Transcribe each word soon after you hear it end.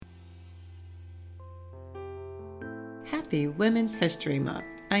Happy Women's History Month.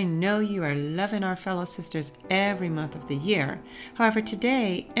 I know you are loving our fellow sisters every month of the year. However,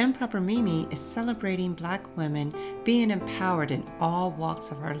 today, Improper Mimi is celebrating Black women being empowered in all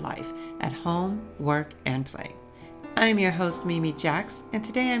walks of our life, at home, work, and play. I'm your host, Mimi Jax, and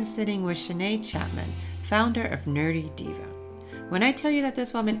today I'm sitting with Shanae Chapman, founder of Nerdy Diva. When I tell you that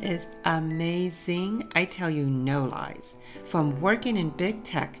this woman is amazing, I tell you no lies. From working in big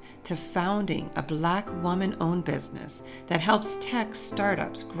tech to founding a Black woman-owned business that helps tech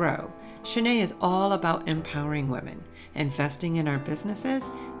startups grow, Shanae is all about empowering women, investing in our businesses,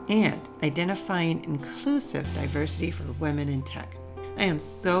 and identifying inclusive diversity for women in tech. I am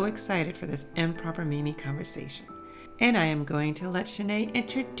so excited for this Improper Mimi conversation. And I am going to let Shanae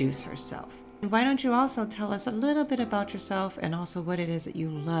introduce herself. And why don't you also tell us a little bit about yourself and also what it is that you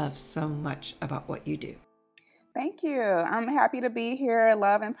love so much about what you do? Thank you. I'm happy to be here. I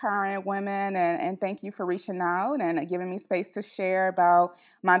love empowering women, and thank you for reaching out and giving me space to share about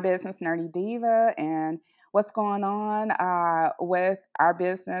my business, Nerdy Diva, and what's going on with our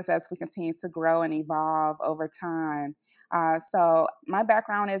business as we continue to grow and evolve over time. So, my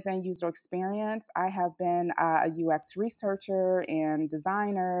background is in user experience. I have been a UX researcher and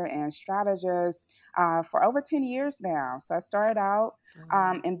designer and strategist for over 10 years now. So, I started out Oh,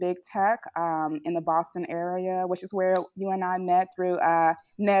 wow. in big tech in the Boston area, which is where you and I met through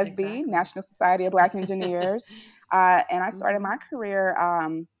NSBE, Exactly. National Society of Black Engineers. And I started Mm-hmm. my career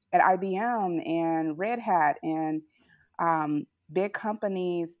at IBM and Red Hat and um, big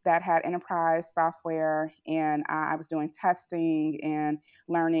companies that had enterprise software. And I was doing testing and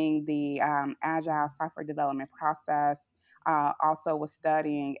learning the agile software development process. Also, was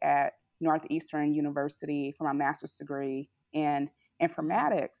studying at Northeastern University for my master's degree in Mm-hmm.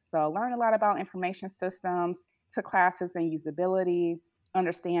 informatics. So, learned a lot about information systems, took classes in usability,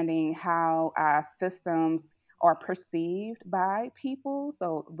 understanding how systems are perceived by people.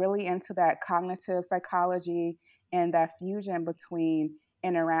 So, really into that cognitive psychology and that fusion between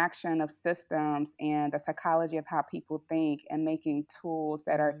interaction of systems and the psychology of how people think and making tools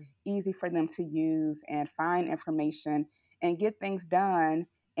that are Mm-hmm. easy for them to use and find information and get things done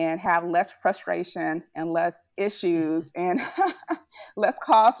and have less frustration and less issues and less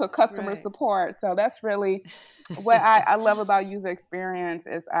calls for customer Right. support. So that's really what I love about user experience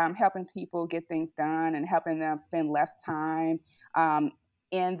is helping people get things done and helping them spend less time um,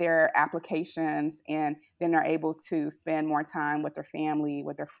 in their applications, and then they're able to spend more time with their family,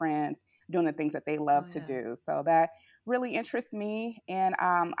 with their friends, doing the things that they Oh, love to yeah. do. So that really interests me. And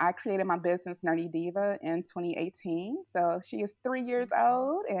I created my business, Nerdy Diva, in 2018. So she is 3 years Okay.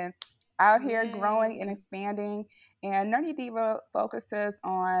 old and out here growing and Yay. expanding. And Nerdy Diva focuses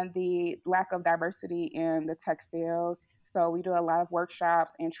on the lack of diversity in the tech field. So we do a lot of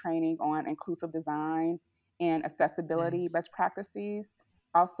workshops and training on inclusive design and accessibility Nice. best practices.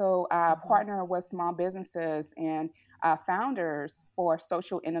 Also, Mm-hmm. partner with small businesses and founders for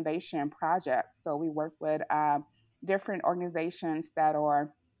social innovation projects. So we work with different organizations that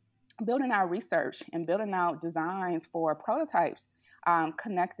are building out research and building out designs for prototypes,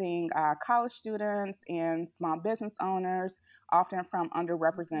 connecting college students and small business owners, often from Oh,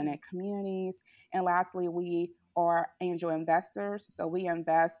 underrepresented great. communities. And lastly, we are angel investors. So we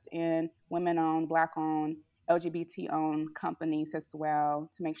invest in women owned, Black owned, LGBT owned companies as well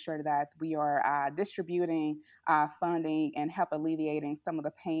to make sure that we are distributing funding and help alleviating some of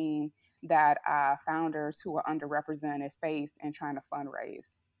the pain that founders who are underrepresented face in trying to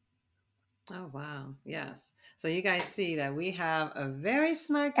fundraise. Oh, wow. Yes. So you guys see that we have a very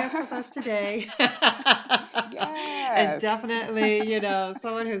smart guest with us today. And Yes. definitely,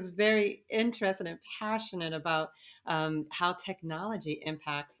 someone who's very interested and passionate about how technology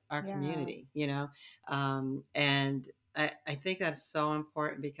impacts our Yeah. community, And I think that's so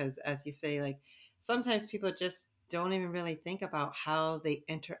important because, as you say, like sometimes people just don't even really think about how they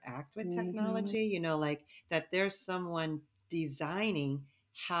interact with Hmm. technology, like that there's someone designing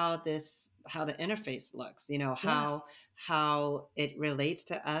how the interface looks, Yeah. how it relates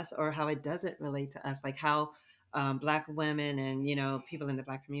to us or how it doesn't relate to us, like how Black women and people in the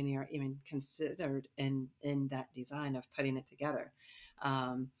Black community are even considered in that design of putting it together.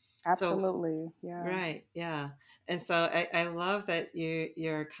 um, so Absolutely. Yeah. Right, yeah. And so I love that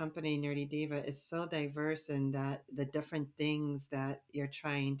your company, Nerdy Diva, is so diverse in that the different things that you're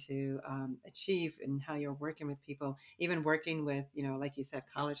trying to achieve and how you're working with people, even working with, like you said,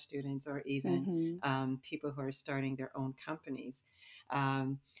 college students or even Hmm. people who are starting their own companies.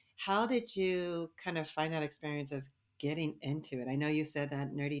 Um, how did you kind of find that experience of getting into it? I know you said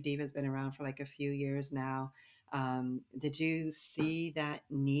that Nerdy Diva has been around for like a few years now. Did you see that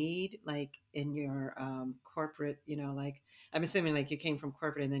need like in your corporate, like I'm assuming like you came from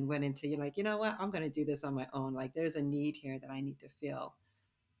corporate and then went into, you're like, you know what, I'm going to do this on my own. Like there's a need here that I need to fill.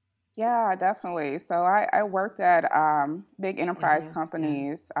 Yeah, definitely. So I worked at big enterprise IBM. Yeah.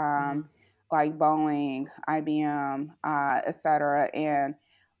 companies Uh-huh. like Boeing, IBM, et cetera. And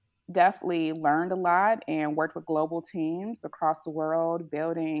definitely learned a lot and worked with global teams across the world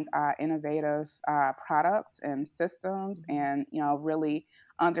building innovative products and systems, Hmm. and really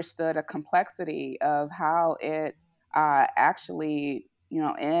understood a complexity of how it actually,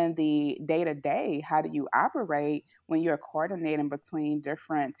 in the day to day, how do you operate when you're coordinating between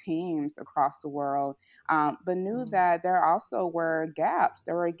different teams across the world. But knew Mm. that there also were gaps.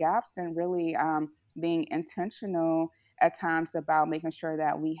 There were gaps in really being intentional at times about making sure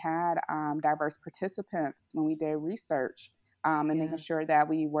that we had diverse participants when we did research, and making Yeah. sure that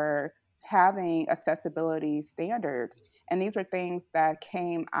we were having accessibility standards. And these are things that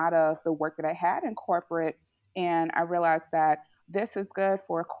came out of the work that I had in corporate. And I realized that this is good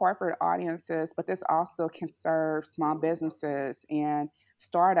for corporate audiences, but this also can serve small businesses and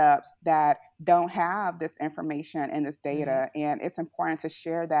startups that don't have this information and this Right. data. And it's important to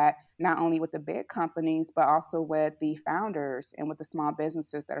share that not only with the big companies, but also with the founders and with the small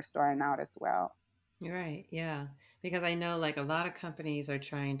businesses that are starting out as well. You're right. Yeah. Because I know like a lot of companies are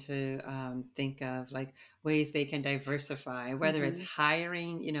trying to think of like ways they can diversify, whether it's Hmm.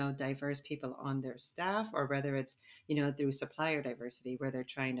 hiring, diverse people on their staff, or whether it's, through supplier diversity, where they're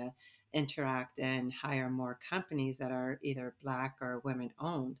trying to interact and hire more companies that are either Black or women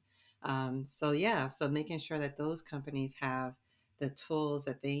owned. So, yeah. So making sure that those companies have the tools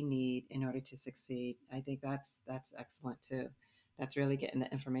that they need in order to succeed. I think that's excellent too. That's really getting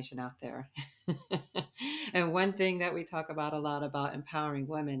the information out there. And one thing that we talk about a lot about empowering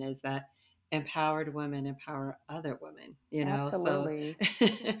women is that empowered women empower other women, so Absolutely.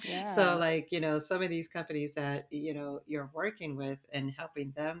 so Yeah. like, some of these companies that, you're working with and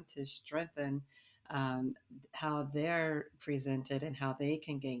helping them to strengthen um, how they're presented and how they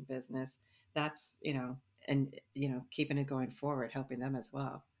can gain business. That's, and keeping it going forward, helping them as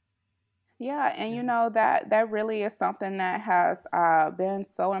well. Yeah, and Yeah. that really is something that has been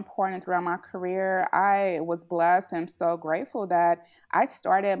so important throughout my career. I was blessed and so grateful that I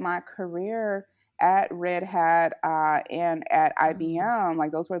started my career at Red Hat and at Mm, IBM.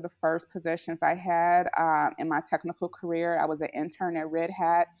 Like those were the first positions I had in my technical career. I was an intern at Red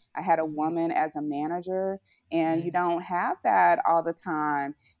Hat. I had a mm, woman as a manager, and you nice. don't have that all the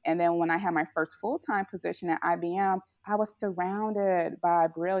time. And then when I had my first full time position at IBM, I was surrounded by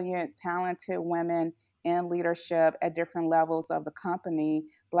brilliant, talented women in leadership at different levels of the company: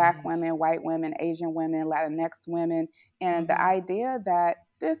 Black Nice. women, white women, Asian women, Latinx women. And the Hmm. idea that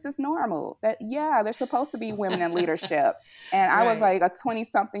this is normal, that, yeah, there's supposed to be women in leadership. And I was Right. like a 20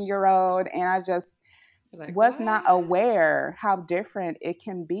 something year old, and I just You're like, was not what? aware how different it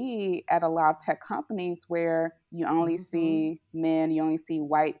can be at a lot of tech companies where you only Hmm. see men, you only see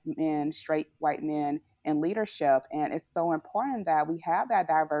white men, straight white men in leadership. And it's so important that we have that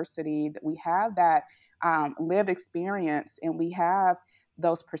diversity, that we have that lived experience, and we have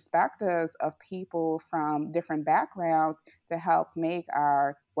those perspectives of people from different backgrounds to help make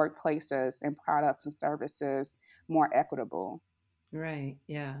our workplaces and products and services more equitable. Right.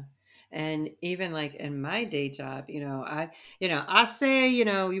 Yeah. And even like in my day job, I say,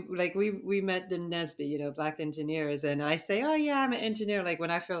 like we met the Nesby, Black engineers, and I say, oh yeah, I'm an engineer, like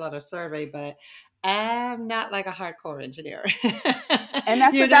when I fill out a survey, but I'm not like a hardcore engineer. And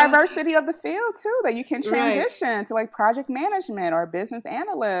that's the you know? diversity of the field too, that you can Right. transition to like project management or business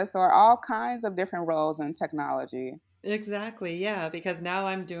analyst or all kinds of different roles in technology. Exactly. Yeah, because now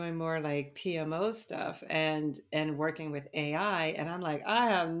I'm doing more like PMO stuff and working with AI, and I'm like, I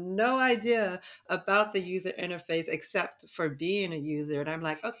have no idea about the user interface except for being a user. And I'm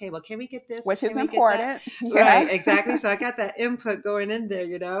like, okay, well, can we get this? Which is Can we get that? important. Yeah. Right, exactly. So I got that input going in there,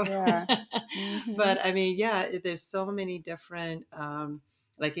 Yeah. Hmm. But I mean, yeah, there's so many different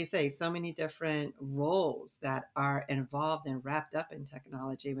like you say, so many different roles that are involved and wrapped up in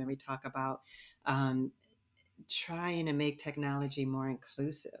technology when we talk about um, trying to make technology more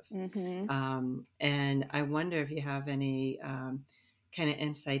inclusive. Hmm. And I wonder if you have any kind of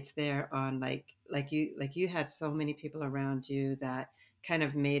insights there on like you had so many people around you that kind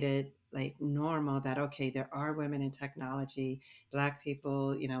of made it like normal that okay, there are women in technology, Black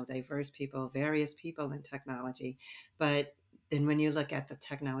people, diverse people, various people in technology, but then when you look at the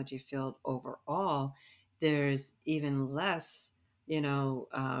technology field overall, there's even less, you know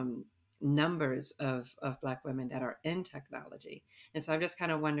um, numbers of Black women that are in technology. And so I'm just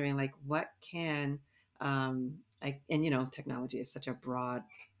kind of wondering, like, what can And technology is such a broad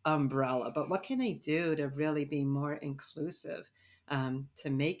umbrella, but what can they do to really be more inclusive, to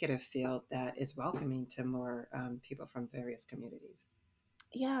make it a field that is welcoming to more people from various communities?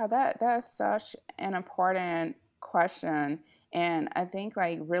 Yeah, that's such an important question. And I think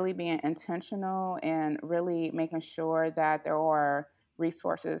like really being intentional and really making sure that there are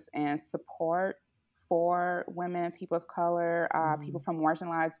resources and support for women, people of color, people Mm, from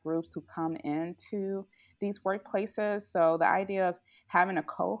marginalized groups who come into these workplaces. So the idea of having a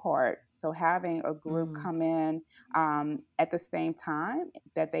cohort, so having a group mm, come in at the same time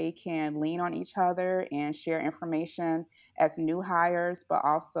that they can lean on each other and share information as new hires, but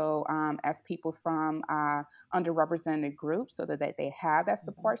also as people from underrepresented groups so that they have that mhm.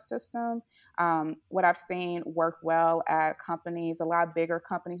 support system. What I've seen work well at companies, a lot of bigger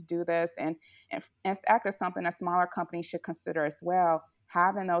companies do this. And in fact, it's something that smaller companies should consider as well.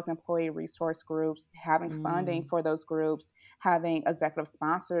 Having those employee resource groups, having funding Mm, for those groups, having executive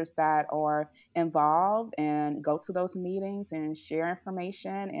sponsors that are involved and go to those meetings and share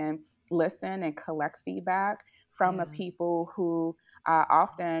information and listen and collect feedback from the yeah, people who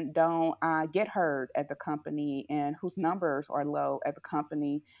often don't get heard at the company and whose numbers are low at the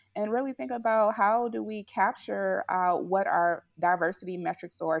company, and really think about how do we capture what our diversity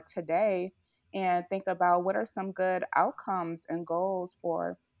metrics are today, and think about what are some good outcomes and goals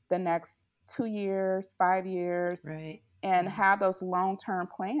for the next 2 years, 5 years, right. and Yeah. have those long-term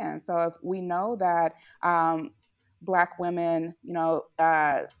plans. So if we know that Black women,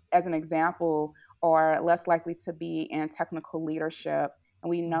 as an example, are less likely to be in technical leadership, and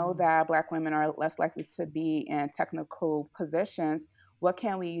we know Hmm. that Black women are less likely to be in technical positions, what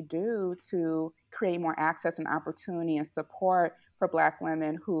can we do to create more access and opportunity and support for Black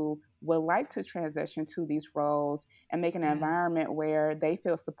women who would like to transition to these roles, and make an Yeah. environment where they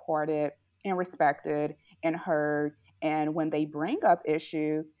feel supported and respected and heard, and when they bring up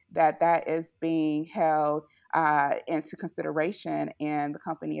issues, that is being held into consideration, and the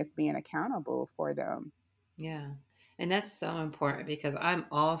company is being accountable for them. Yeah. And that's so important because I'm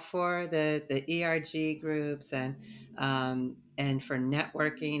all for the ERG groups and for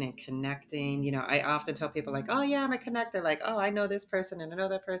networking and connecting. I often tell people like, "Oh yeah, I'm a connector." Like, "Oh, I know this person and I know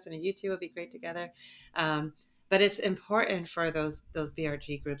that person, and you two will be great together." Um, but it's important for those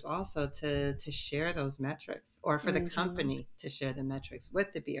BRG groups also to share those metrics, or for the Hmm. company to share the metrics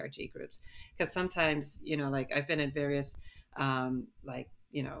with the BRG groups, because sometimes like I've been in various like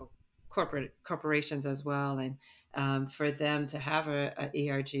corporations as well, and for them to have a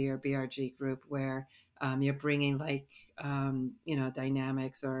ERG or BRG group where you're bringing like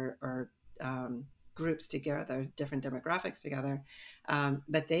dynamics or groups together, different demographics together,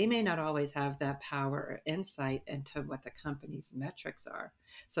 but they may not always have that power or insight into what the company's metrics are.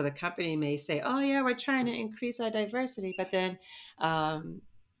 So the company may say, "Oh yeah, we're trying to increase our diversity," but then um,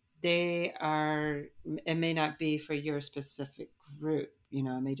 they are, it may not be for your specific group,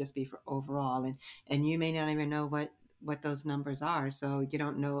 it may just be for overall, and you may not even know what those numbers are, so you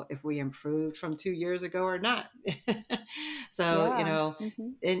don't know if we improved from 2 years ago or not. So Yeah.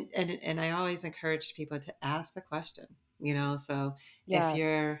 Hmm. and I always encourage people to ask the question, so if Yes.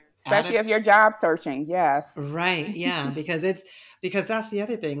 you're at Especially a if you're job searching. Yes. Right. Yeah. Because that's the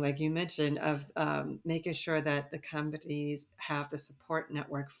other thing, like you mentioned, of making sure that the companies have the support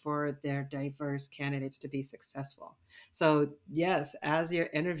network for their diverse candidates to be successful. So yes, as you're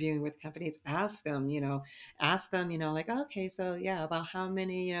interviewing with companies, ask them, like, okay, so yeah, about how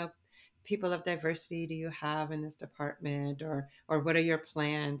many, people of diversity do you have in this department, or what are your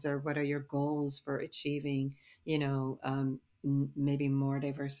plans, or what are your goals for achieving, maybe more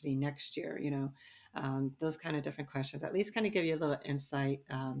diversity next year, those kind of different questions at least kind of give you a little insight,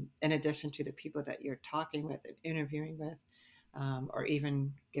 in addition to the people that you're talking with and interviewing with, or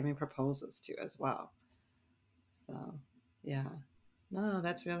even giving proposals to as well. So yeah, no,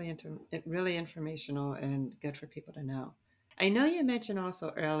 that's really informational and good for people to know. I know you mentioned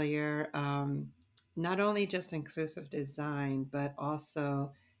also earlier, not only just inclusive design but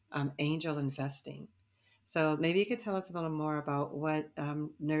also angel investing. So maybe you could tell us a little more about what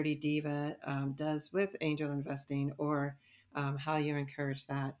Nerdy Diva does with angel investing, or how you encourage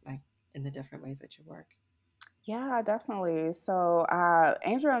that, like in the different ways that you work. Yeah, definitely. So,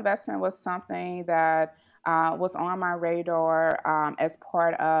 angel investment was something that was on my radar as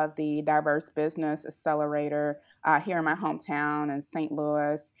part of the Diverse Business Accelerator here in my Hmm. hometown in St.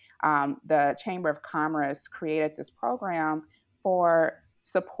 Louis. The Chamber of Commerce created this program for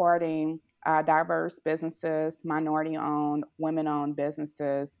supporting diverse businesses, minority owned, women owned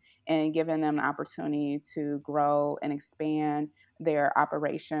businesses, and giving them an opportunity to grow and expand their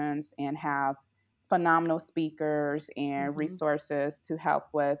operations and have phenomenal speakers and Mm-hmm. resources to help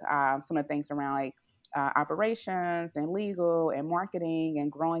with some of the things around like operations and legal and marketing and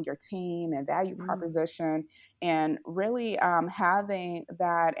growing your team and value Mm. proposition, and really having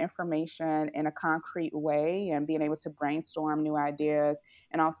that information in a concrete way and being able to brainstorm new ideas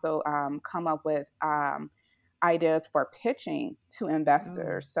and also come up with ideas for pitching to Oh.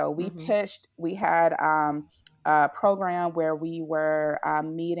 investors. So Mm-hmm. we had a program where we were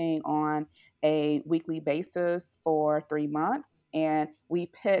meeting on a weekly basis for 3 months, and we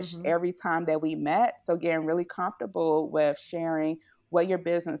pitched Mm-hmm. every time that we met. So getting really comfortable with sharing what your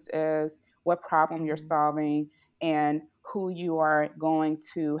business is, what problem you're Mm-hmm. solving, and who you are going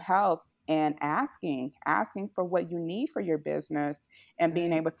to help, and asking for what you need for your business, and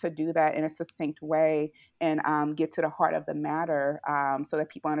being Right. able to do that in a succinct way, and get to the heart of the matter, so that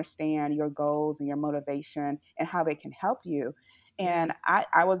people understand your goals and your motivation and how they can help you. And Yeah.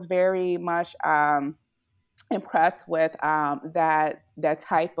 I was very much impressed with that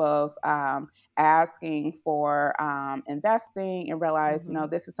type of asking for investing, and realize, Mm-hmm.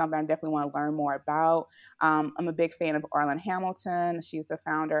 this is something I definitely want to learn more about. I'm a big fan of Arlen Hamilton. She's the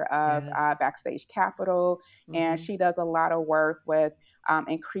founder of Yes. Backstage Capital, and Mm-hmm. she does a lot of work with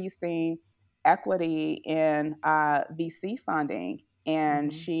increasing equity in VC funding. And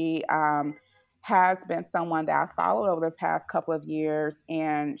Mm-hmm. she has been someone that I followed over the past couple of years,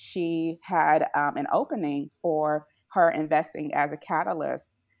 and she had an opening for her investing as a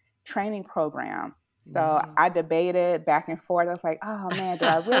catalyst training program. So I Nice. debated back and forth. I was like, oh man, do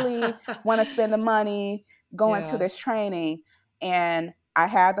I really want to spend the money going to Yeah. this training? And I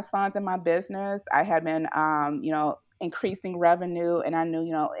had the funds in my business. I had been, increasing revenue, and I knew,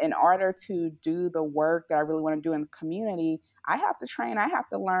 in order to do the work that I really want to do in the community, I have to train, I have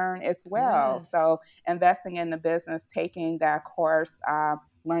to learn as well. Yes. So investing in the business, taking that course,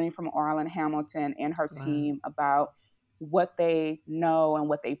 learning from Arlen Hamilton and her Wow. team about what they know and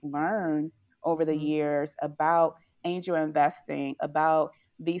what they've learned over the Mm-hmm. years about angel investing, about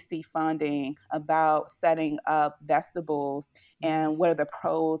VC funding, about setting up vestibules, and what Yes. are the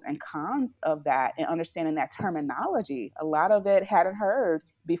pros and cons of that, and understanding that terminology. A lot of it hadn't heard Right.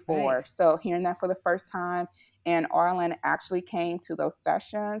 before. So hearing that for the first time, and Arlen actually came to those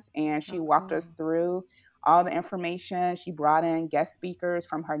sessions and she Oh, walked us cool. through all the information. She brought in guest speakers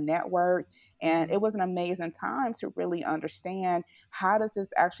from her network, and Mm-hmm. it was an amazing time to really understand how does this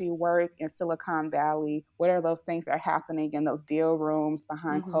actually work in Silicon Valley? What are those things that are happening in those deal rooms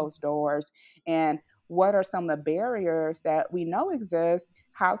behind Mm-hmm. closed doors? And what are some of the barriers that we know exist?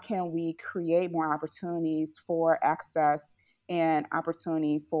 How can we create more opportunities for access and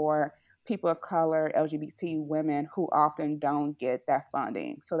opportunity for people of color, LGBT women who often don't get that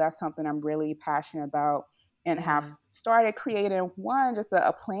funding? So that's something I'm really passionate about, and have Yeah. started creating one, just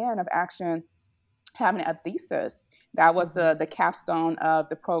a plan of action, having a thesis. That was Mm-hmm. the capstone of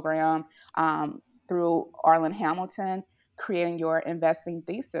the program, through Arlen Hamilton, creating your investing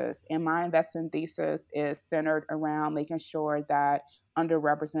thesis. And my investing thesis is centered around making sure that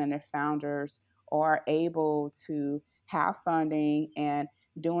underrepresented founders are able to have funding, and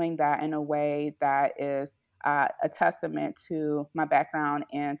doing that in a way that is a testament to my background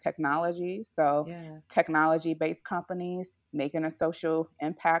in technology. So Yeah. technology based companies making a social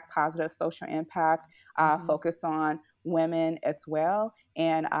impact, positive social impact, Mm-hmm. focus on women as well,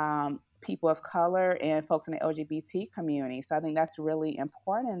 and people of color and folks in the LGBT community. So I think that's really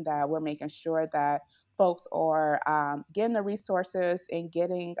important that we're making sure that folks are getting the resources and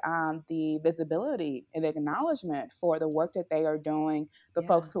getting the visibility and acknowledgement for the work that they are doing. The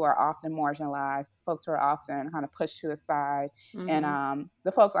folks Yeah. who are often marginalized, folks who are often kind of pushed to the side, and Mm-hmm.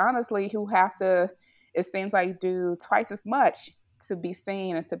 the folks, honestly, who have to, it seems like, do twice as much to be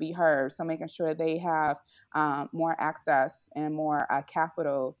seen and to be heard. So making sure they have more access and more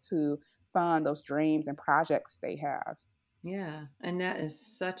capital to fund those dreams and projects they have. Yeah, and that is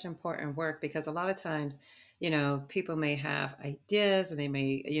such important work because a lot of times, people may have ideas and they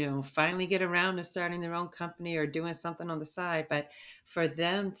may, finally get around to starting their own company or doing something on the side. But for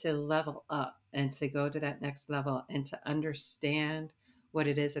them to level up and to go to that next level and to understand what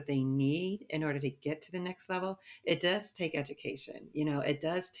it is that they need in order to get to the next level, it does take education. It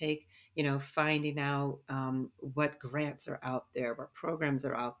does take, finding out what grants are out there, what programs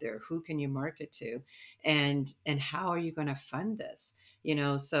are out there, who can you market to, and how are you going to fund this,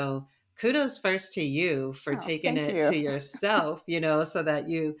 so kudos first to you for Oh, taking thank it you. to yourself, so that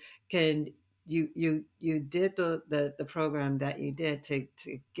you can you did the program that you did to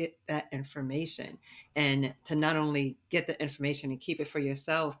get that information, and to not only get the information and keep it for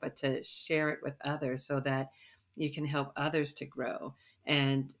yourself, but to share it with others so that you can help others to grow.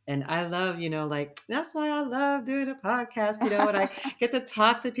 And I love, like, that's why I love doing a podcast, when I get to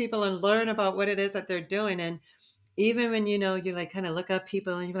talk to people and learn about what it is that they're doing. And even when you like kind of look up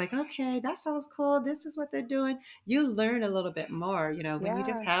people and you're like, okay, that sounds cool, this is what they're doing, you learn a little bit more, when you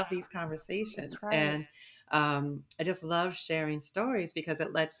just Yes, have these that's conversations. right. And I just love sharing stories because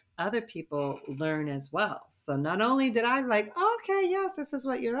it lets other people learn as well. So not only did I like, okay, yes, this is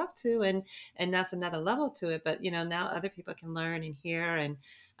what you're up to, and that's another level to it, but now other people can learn and hear. And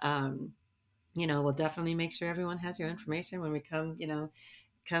um, we'll definitely make sure everyone has your information when we come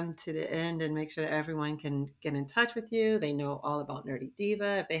to the end, and make sure that everyone can get in touch with you. They know all about Nerdy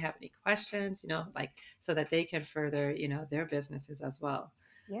Diva if they have any questions, like, so that they can further, their businesses as well.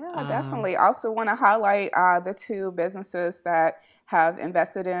 Yeah, Um, definitely. Also, want to highlight the two businesses that have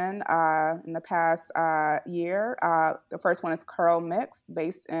invested in the past year. The first one is Curl Mix,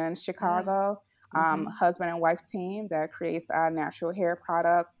 based in yeah. Chicago. hmm Husband and wife team that creates natural hair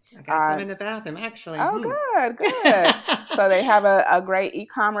products. I got some Uh, in the bathroom, actually. Oh, good, good. So they have a great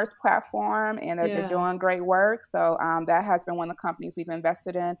e-commerce platform, and they're Yeah. doing great work. So that has been one of the companies we've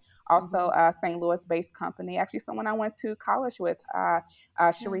invested in. Also, hmm a St. Louis-based company, actually someone I went to college with,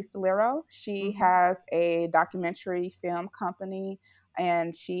 Yeah. Sharice Solero. She hmm has a documentary film company,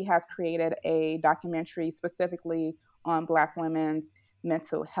 and she has created a documentary specifically on Black women's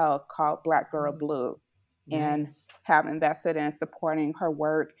mental health called Black Girl Oh, Blue, and nice. have invested in supporting her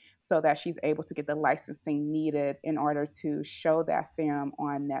work so that she's able to get the licensing needed in order to show that film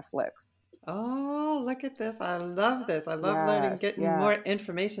on Netflix. Oh, look at this. I love this. I love learning, Yes, getting more yes,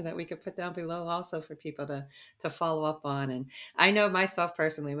 information that we could put down below also for people to follow up on. And I know myself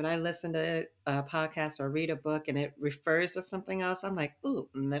personally, when I listen to a podcast or read a book and it refers to something else, I'm like, ooh,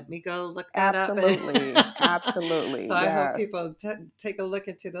 let me go look that up. And absolutely, so absolutely, I hope yes. people take a look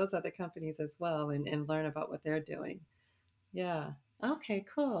into those other companies as well, and learn about what they're doing. Yeah. Okay,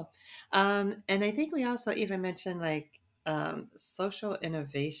 cool. And I think we also even mentioned like social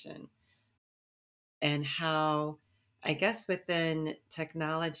innovation, and how, I guess, within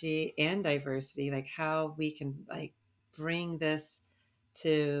technology and diversity, like how we can like bring this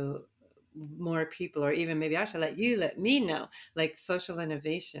to more people, or even maybe I should let me know, like social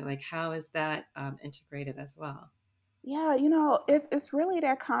innovation, like how is that integrated as well? Yeah, it's really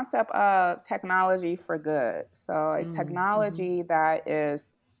that concept of technology for good. So a Mm-hmm. technology that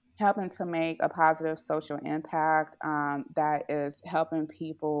is helping to make a positive social impact, that is helping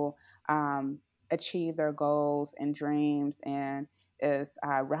people um, achieve their goals and dreams, and is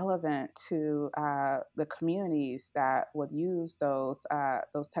relevant to the communities that would use those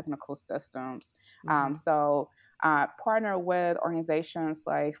technical systems. Mm-hmm. Partner with organizations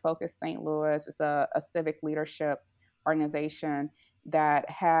like Focus St. Louis. Is a civic leadership organization that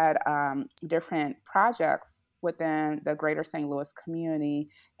had different projects within the greater St. Louis community,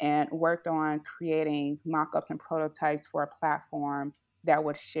 and worked on creating mock ups and prototypes for a platform that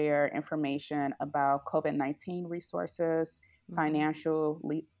would share information about COVID 19 resources, Mm-hmm. financial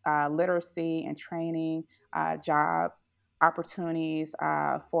literacy and training, job opportunities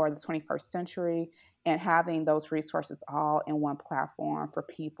for the 21st century, and having those resources all in one platform for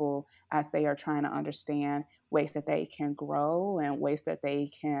people as they are trying to understand ways that they can grow, and ways that they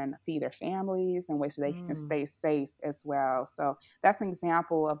can feed their families, and ways that they can Mm. stay safe as well. So that's an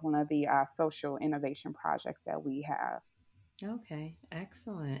example of one of the social innovation projects that we have. Okay,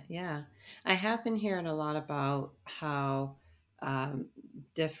 excellent. Yeah. I have been hearing a lot about how um,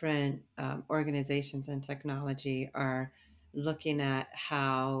 different organizations and technology are looking at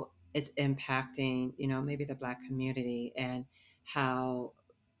how it's impacting, maybe the Black community, and how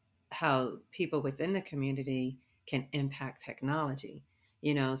people within the community can impact technology.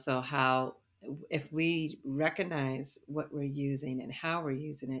 So how, if we recognize what we're using and how we're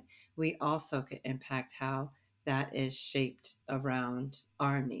using it, we also could impact how that is shaped around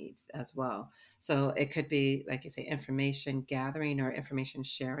our needs as well. So it could be, like you say, information gathering or information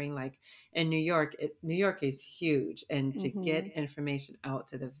sharing. Like in New York, New York is huge, and to get Hmm. information out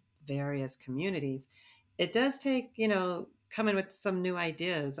to the various communities, it does take, coming with some new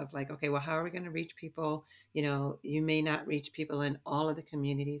ideas of like, okay, well, how are we going to reach people? You may not reach people in all of the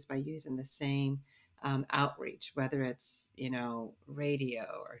communities by using the same outreach, whether it's, radio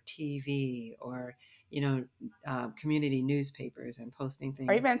or TV, or, community newspapers and posting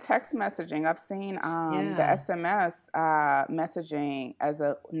Or even things. text messaging. I've seen the Yeah. SMS messaging as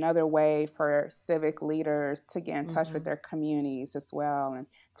another way for civic leaders to get in touch with hmm their communities as well. And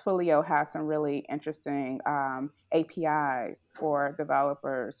Twilio has some really interesting APIs for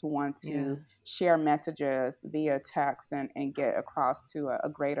developers who want Yeah. to share messages via text, and get across to a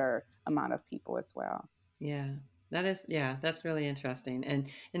greater amount of people as well. Yeah. That is, yeah, that's really interesting.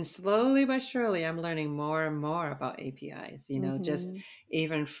 And slowly but surely I'm learning more and more about APIs, just Hmm.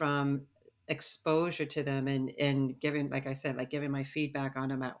 even from exposure to them and giving, like I said, like giving my feedback on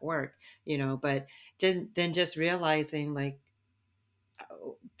them at work, but then just realizing like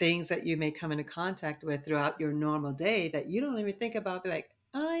things that you may come into contact with throughout your normal day that you don't even think about, be like,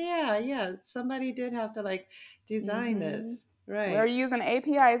 oh yeah, yeah, somebody did have to like design Hmm. this. We're Right. using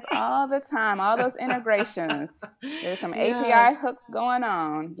APIs all the time, all those integrations. There's some Yeah. API hooks going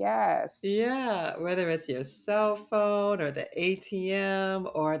on. Yes. Yeah, whether it's your cell phone or the ATM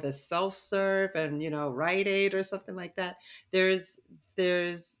or the self-serve and Rite Aid or something like that. There's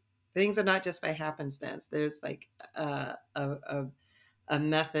things are not just by happenstance. There's like a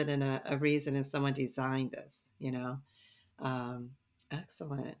method and a reason, and someone designed this. Um,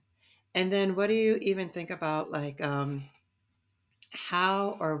 Excellent. And then what do you even think about like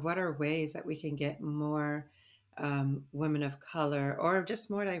how or what are ways that we can get more women of color or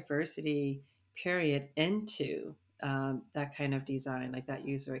just more diversity, period, into that kind of design, like that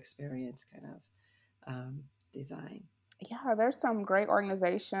user experience kind of design? Yeah, there's some great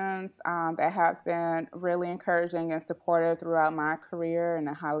organizations that have been really encouraging and supportive throughout my career, and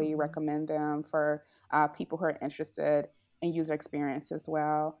I highly Hmm. recommend them for people who are interested in user experience as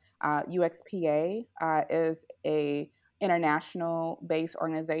well. UXPA is a international based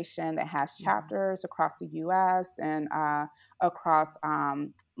organization that has Hmm. chapters across the U.S. and across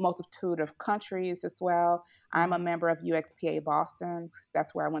multitude of countries as well. I'm a Hmm. member of UXPA Boston.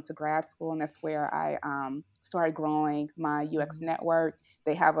 That's where I went to grad school, and that's where I started growing my UX Hmm. network.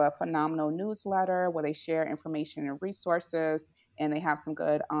 They have a phenomenal newsletter where they share information and resources, and they have some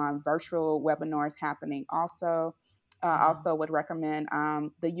good virtual webinars happening also. Yeah. Also, would recommend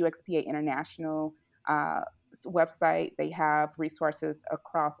the UXPA International website. They have resources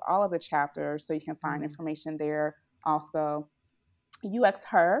across all of the chapters, so you can find Hmm. information there also. UX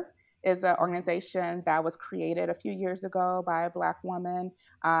Her is an Hmm. organization that was created a few years ago by a Black woman,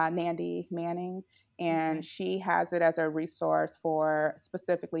 Nandy Manning, and Okay. she has it as a resource for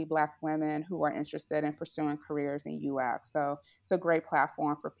specifically Black women who are interested in pursuing careers in UX. So it's a great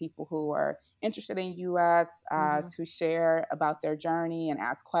platform for people who are interested in UX Hmm. to share about their journey and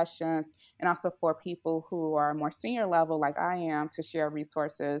ask questions, and also for people who are more senior level, like I am, to share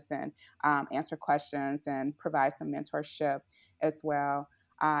resources and answer questions and provide some mentorship as well.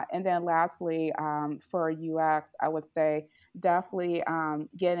 And then lastly, for UX, I would say definitely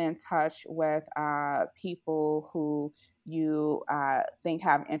get in touch with people who you think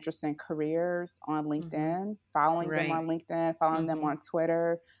have interesting careers on Hmm. LinkedIn, following them Right. on LinkedIn, following them Hmm. on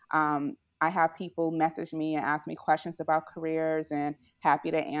Twitter. I have people message me and ask me questions about careers, and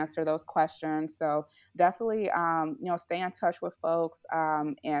happy to answer those questions. So definitely, stay in touch with folks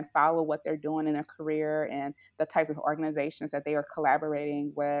and follow what they're doing in their career and the types of organizations that they are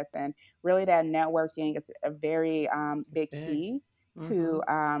collaborating with. And really, that networking is a very It's big big. key Hmm. to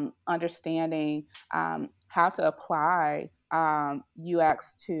understanding how to apply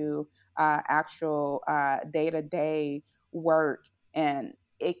UX to actual day to day work. And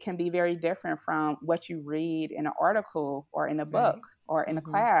it can be very different from what you read in an article or in a book Right. or in a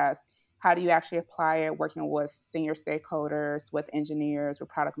Hmm. class. How do you actually apply it working with senior stakeholders, with engineers, with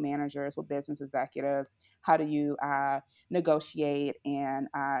product managers, with business executives? How do you negotiate and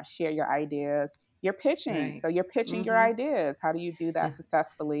share your ideas? You're pitching. Right. So you're pitching your Hmm. ideas. How do you do that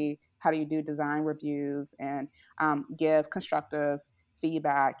successfully? How do you do design reviews and give constructive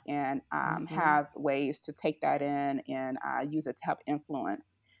feedback and Hmm. have ways to take that in and use it to help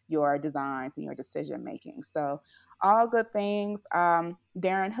influence your designs and your decision making? So all good things.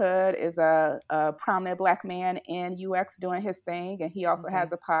 Darren Hood is a prominent Black man in UX doing his thing, and he also has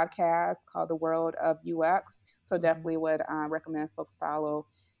Okay. a podcast called The World of UX. So Hmm. definitely would recommend folks follow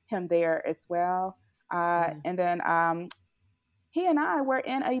him there as well. Yeah. And then he and I were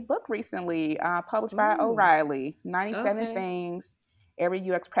in a book recently published by Ooh. O'Reilly, 97 Okay. Things Every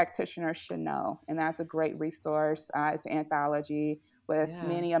UX Practitioner Should Know. And that's a great resource. It's an anthology with Yeah.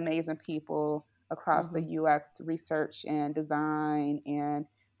 many amazing people across the Hmm. UX research and design and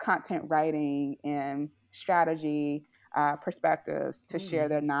content writing and strategy perspectives to Oh, share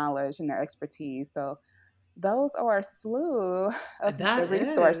their nice. knowledge and their expertise. So those are a slew of the That is.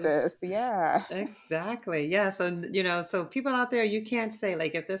 resources. Yeah. Exactly. Yeah. So, so people out there, you can't say,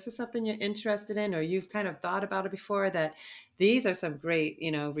 like, if this is something you're interested in or you've kind of thought about it before, that these are some great,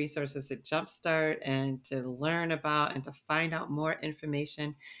 resources to jumpstart and to learn about and to find out more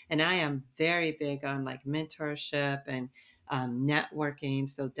information. And I am very big on like mentorship and networking.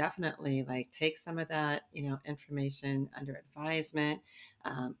 So definitely like take some of that, information under advisement,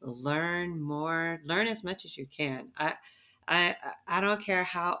 learn more, learn as much as you can. I I don't care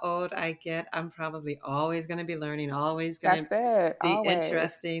how old I get. I'm probably always going to be learning, always going That's to it. be Always.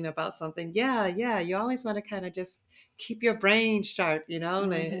 interesting about something. Yeah, yeah. You always want to kind of just keep your brain sharp,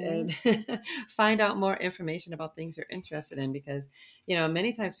 Mm-hmm. and find out more information about things you're interested in because,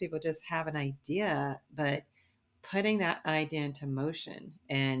 many times people just have an idea, but putting that idea into motion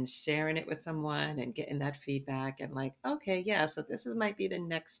and sharing it with someone and getting that feedback and like, okay, yeah, so this is might be the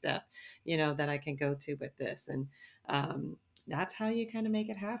next step, that I can go to with this. And um, that's how you kind of make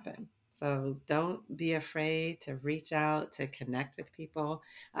it happen. So don't be afraid to reach out, to connect with people.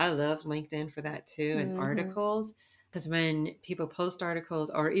 I love LinkedIn for that too, and Mm-hmm. articles. Because when people post articles,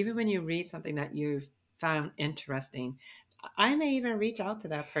 or even when you read something that you've found interesting, I may even reach out to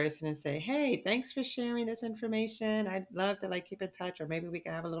that person and say, "Hey, thanks for sharing this information. I'd love to like keep in touch, or maybe we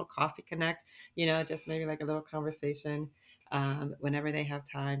can have a little coffee connect. Just maybe like a little conversation whenever they have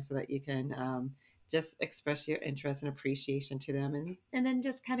time, so that you can just express your interest and appreciation to them, and then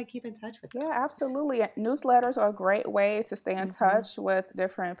just kind of keep in touch with them." Yeah, absolutely. Newsletters are a great way to stay in Mm-hmm. touch with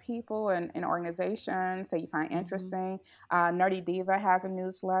different people and organizations that you find Mm-hmm. interesting. Nerdy Diva has a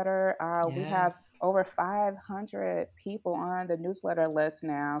newsletter. We have Yes. over 500 people on the newsletter list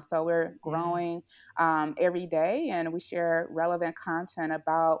now. So we're Yeah. growing every day, and we share relevant content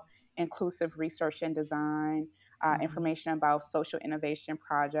about inclusive research and design, Mm-hmm. information about social innovation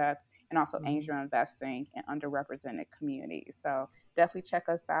projects, and also Mm-hmm. angel investing in underrepresented communities. So definitely check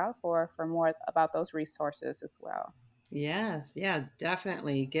us out for more about those resources as well. Yes, yeah,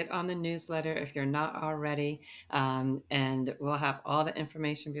 definitely. Get on the newsletter if you're not already. And we'll have all the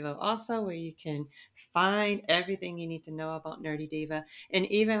information below also where you can find everything you need to know about Nerdy Diva. And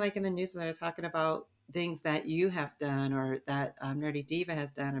even like in the newsletter, talking about things that you have done or that Nerdy Diva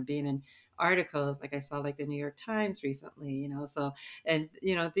has done or being in articles, like I saw like the New York Times recently, so, and,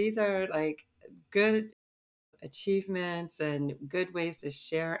 these are like good achievements and good ways to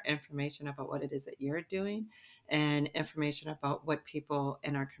share information about what it is that you're doing and information about what people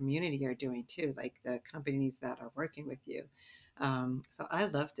in our community are doing too, like the companies that are working with you. So I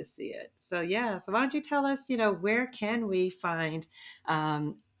love to see it. So yeah, so why don't you tell us, where can we find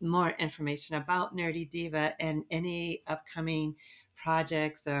more information about Nerdy Diva and any upcoming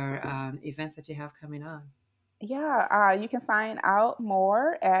projects or events that you have coming on? Yeah, you can find out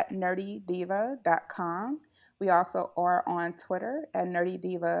more at nerdydiva.com. We also are on Twitter at Nerdy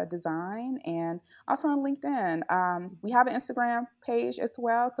Diva Design and also on LinkedIn. We have an Instagram page as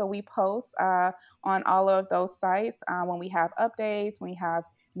well, so we post on all of those sites when we have updates, when we have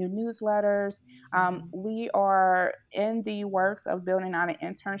new newsletters. Hmm. We are in the works of building out an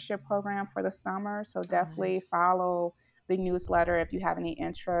internship program for the summer, so Oh, definitely nice. follow the newsletter if you have any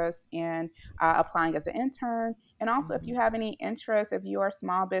interest in applying as an intern. And also, if Hmm. you have any interest, if you're a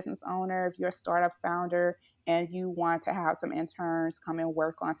small business owner, if you're a startup founder, and you want to have some interns come and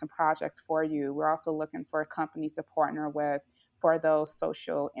work on some projects for you, we're also looking for companies to partner with for those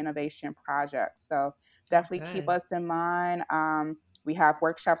social innovation projects. So Oh, definitely keep good. us in mind. We have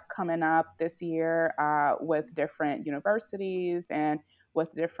workshops coming up this year with different universities and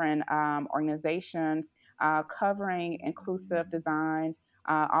with different organizations covering inclusive design,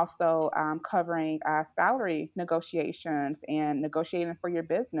 also covering salary negotiations and negotiating for your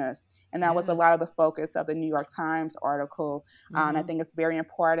business. And that was a Yeah. lot of the focus of the New York Times article. I Hmm. think it's very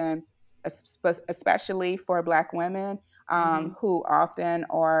important, especially for Black women Hmm. who often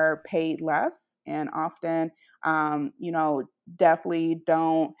are paid less and often, you know, definitely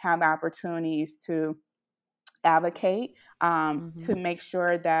don't have opportunities to advocate to Hmm. make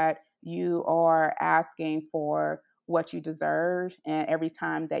sure that you are asking for what you deserve. And every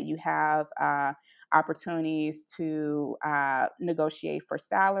time that you have opportunities to negotiate for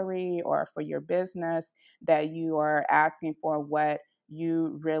salary or for your business, that you are asking for what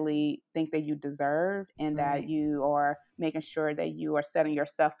you really think that you deserve and that Right. you are making sure that you are setting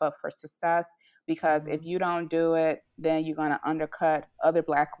yourself up for success because if Hmm. you don't do it, then you're going to undercut other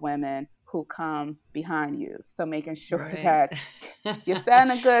Black women who come behind you. So making sure Right. that you're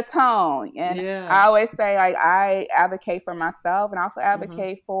setting a good tone. And I Yeah. always say, like, I advocate for myself and also Hmm.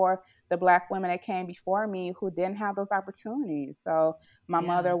 advocate for the Black women that came before me who didn't have those opportunities. So my Yeah.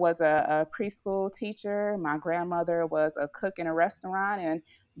 mother was a preschool teacher, my grandmother was a cook in a restaurant, and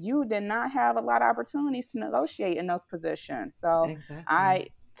you did not have a lot of opportunities to negotiate in those positions. So Exactly. I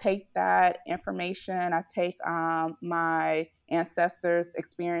take that information, I take my ancestors'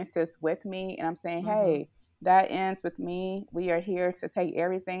 experiences with me, and I'm saying, Hmm. hey, that ends with me. We are here to take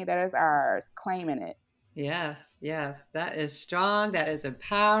everything that is ours, claiming it. Yes, yes, that is strong. That is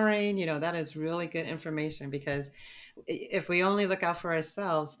empowering. That is really good information because if we only look out for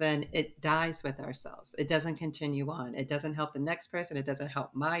ourselves, then it dies with ourselves. It doesn't continue on. It doesn't help the next person. It doesn't help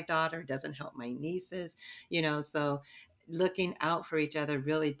my daughter. It doesn't help my nieces. So looking out for each other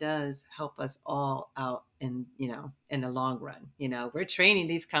really does help us all out in the long run. We're training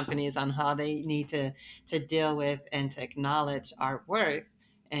these companies on how they need to deal with and to acknowledge our worth,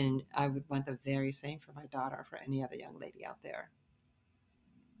 and I would want the very same for my daughter or for any other young lady out there.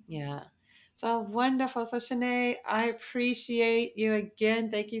 Yeah. So wonderful. So Shanae, I appreciate you again.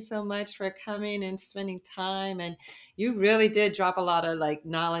 Thank you so much for coming and spending time. And you really did drop a lot of like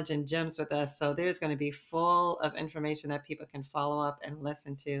knowledge and gems with us. So there's going to be full of information that people can follow up and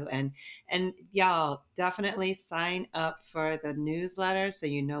listen to. And y'all definitely sign up for the newsletter so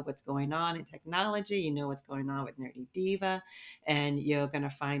you know what's going on in technology, you know what's going on with Nerdy Diva, and you're going to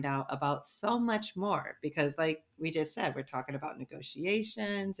find out about so much more because like we just said, we're talking about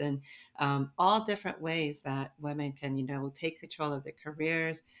negotiations and all different ways that women can take control of their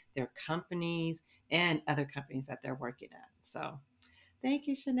careers, their companies, and other companies that they're working at. So thank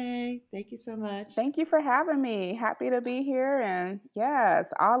you, Shanae. Thank you so much. Thank you for having me. Happy to be here. And yeah,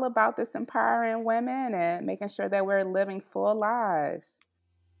 it's all about this empowering women and making sure that we're living full lives.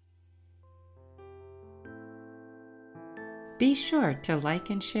 Be sure to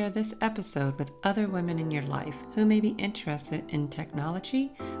like and share this episode with other women in your life who may be interested in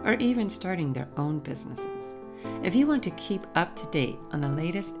technology or even starting their own businesses. If you want to keep up to date on the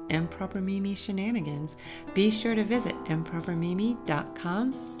latest Improper Mimi shenanigans, be sure to visit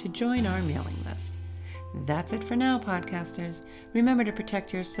impropermimi.com to join our mailing list. That's it for now, podcasters. Remember to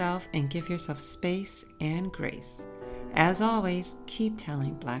protect yourself and give yourself space and grace. As always, keep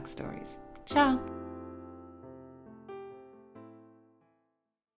telling Black stories. Ciao.